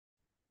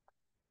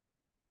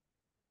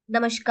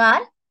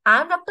Namaskar,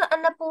 I'm Dr.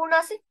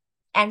 Annapurna Singh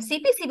and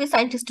CPCB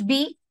Scientist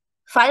B.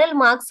 Final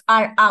marks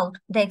are out.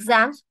 The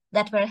exams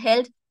that were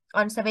held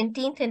on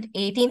 17th and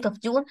 18th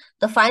of June,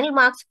 the final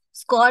marks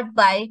scored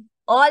by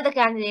all the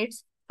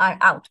candidates are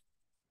out.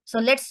 So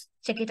let's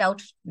check it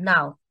out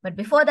now. But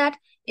before that,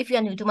 if you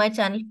are new to my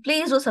channel,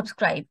 please do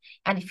subscribe.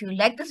 And if you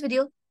like this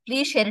video,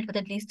 please share it with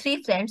at least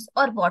 3 friends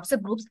or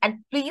WhatsApp groups and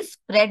please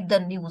spread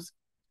the news.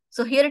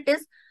 So here it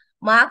is.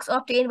 Marks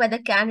obtained by the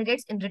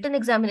candidates in written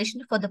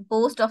examination for the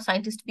post of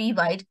Scientist B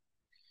wide,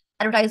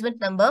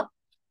 advertisement number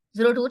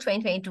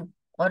 02-2022.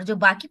 और जो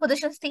बाकी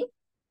positions थी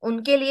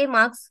उनके लिए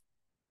marks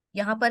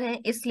यहाँ पर हैं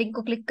इस लिंक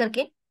को क्लिक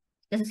करके,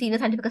 जैसे सीनियर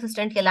साइंटिफिक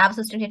असिस्टेंट या लैब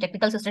असिस्टेंट या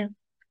टेक्निकल असिस्टेंट,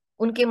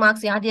 उनके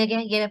मार्क्स यहाँ दिए गए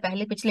हैं। ये मैं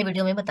पहले पिछले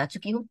वीडियो में बता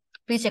चुकी हूँ।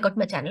 Please checkout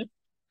my channel.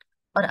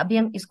 और अभी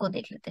हम इसको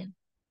देख लेते हैं।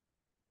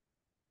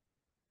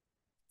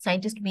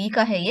 साइंटिस्ट बी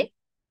का है ये।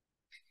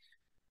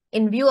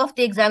 In view of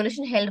the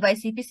examination held by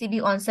CPCB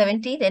on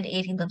 17th and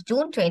 18th of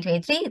June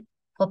 2023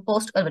 for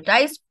post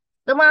advertised,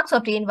 the marks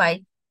obtained by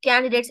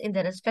candidates in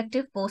their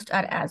respective posts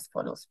are as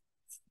follows.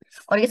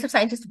 और ये सिर्फ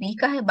scientist B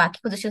का है, बाकी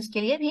positions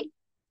के लिए भी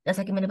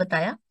जैसा कि मैंने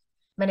बताया,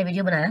 मैंने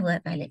वीडियो बनाया हुआ है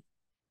पहले।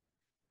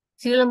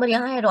 सीरियल नंबर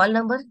यहाँ है, roll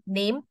number,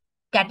 name,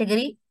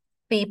 category,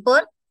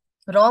 paper,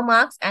 raw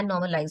marks and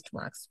normalised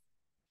marks.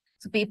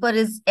 So paper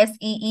is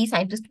SEE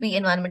scientist B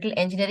environmental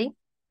engineering,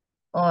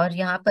 और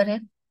यहाँ पर है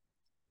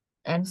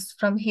and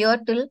from here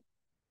till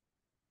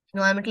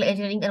environmental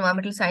engineering,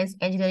 environmental science,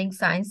 engineering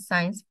science,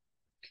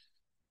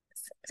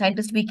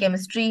 scientist B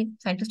chemistry,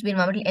 scientist B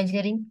environmental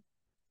engineering।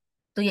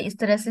 तो ये इस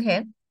तरह से है,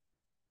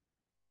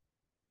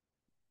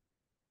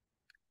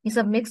 ये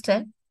सब मिक्स्ड है,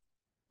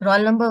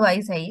 रोल नंबर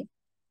वाइज है ये।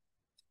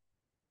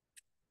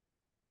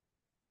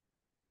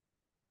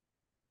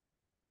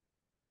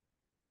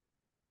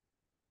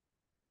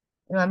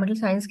 environmental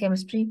science,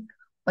 chemistry,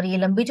 और ये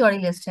लंबी चौड़ी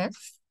लिस्ट है।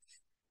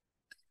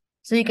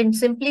 So you can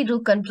simply do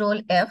Control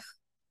F,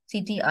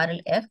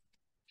 CTRL F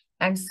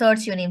and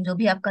search your name, जो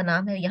भी आपका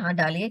नाम है यहाँ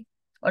डालिए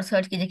और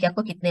सर्च कीजिए कि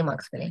आपको कितने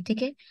मार्क्स मिले।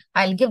 ठीक है,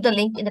 I will give the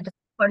link in the.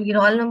 और ये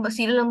रोल नंबर,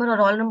 सीरियल नंबर और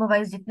रोल नंबर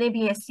वाइज जितने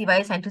भी SC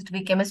wise scientist B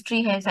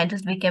chemistry है,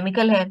 साइंटिस्ट बी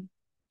केमिकल है,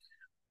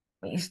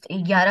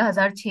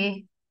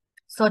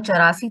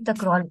 11,684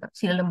 तक रोल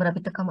सीरियल नंबर अभी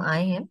तक हम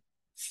आए हैं।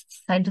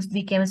 साइंटिस्ट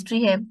बी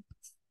केमिस्ट्री है,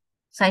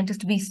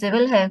 साइंटिस्ट बी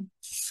सिविल है,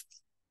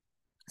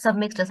 सब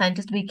मिक्स्ड है।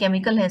 साइंटिस्ट बी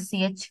केमिकल है,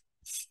 CH,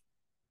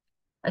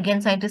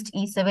 अगेन साइंटिस्ट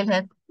ई सिविल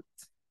है,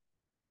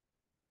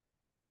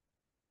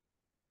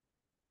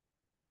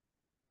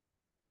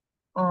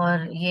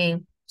 और ये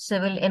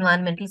सिविल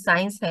एनवायरमेंटल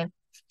साइंस है,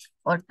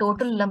 और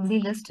टोटल लंबी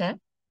लिस्ट है।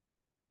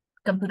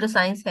 कंप्यूटर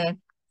साइंस है,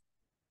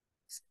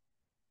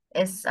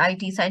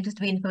 SIT साइंटिस्ट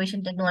भी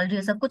इंफॉर्मेशन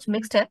टेक्नोलॉजी, सब कुछ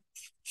मिक्स्ड है।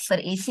 पर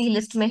इसी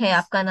लिस्ट में है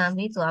आपका नाम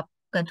भी, तो आप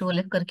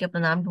कंट्रोल F करके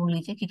अपना नाम ढूंढ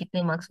लीजिए कि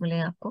कितने मार्क्स मिले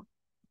हैं आपको।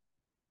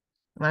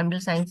 एनवायरमेंटल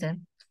साइंस है,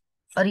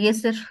 और ये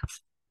सिर्फ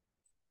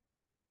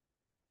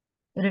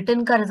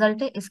रिटन का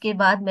रिजल्ट है। इसके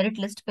बाद मेरिट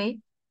लिस्ट पे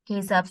के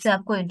हिसाब से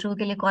आपको इंटरव्यू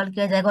के लिए कॉल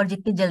किया जाएगा, और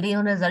जितनी जल्दी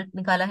इन्होंने रिजल्ट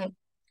निकाला है,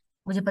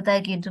 मुझे पता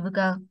है कि इंटरव्यू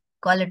का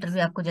कॉल लेटर भी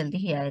आपको जल्दी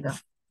ही आएगा।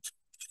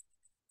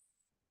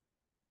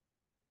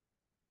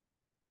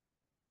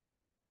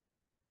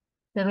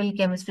 सिविल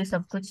केमिस्ट्री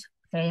सब कुछ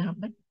है यहाँ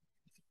पे,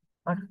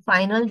 और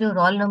फाइनल जो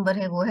रोल नंबर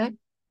है वो है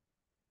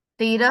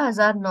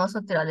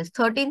 13,943,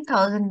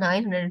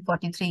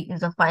 13,943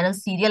 is the final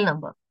serial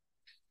number.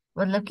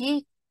 मतलब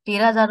कि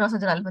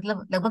 13,943,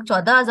 मतलब लगभग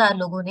 14,000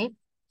 लोगों ने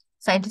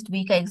साइंटिस्ट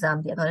बी का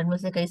एग्जाम दिया था, और इनमें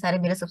से कई सारे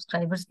मेरे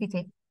सब्सक्राइबर्स भी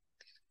थे।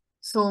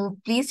 So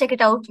please check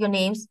it out your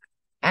names,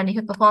 and if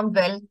you perform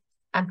well,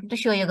 I'm pretty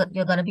sure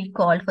you're gonna be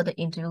called for the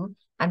interview,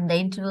 and the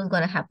interview is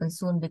gonna happen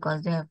soon because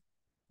they have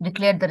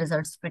declared the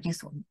results pretty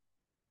soon.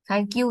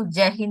 Thank you.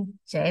 Jai Hind,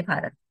 Jai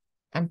Bharat.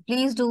 And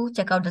please do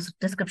check out the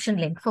description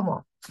link for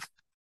more.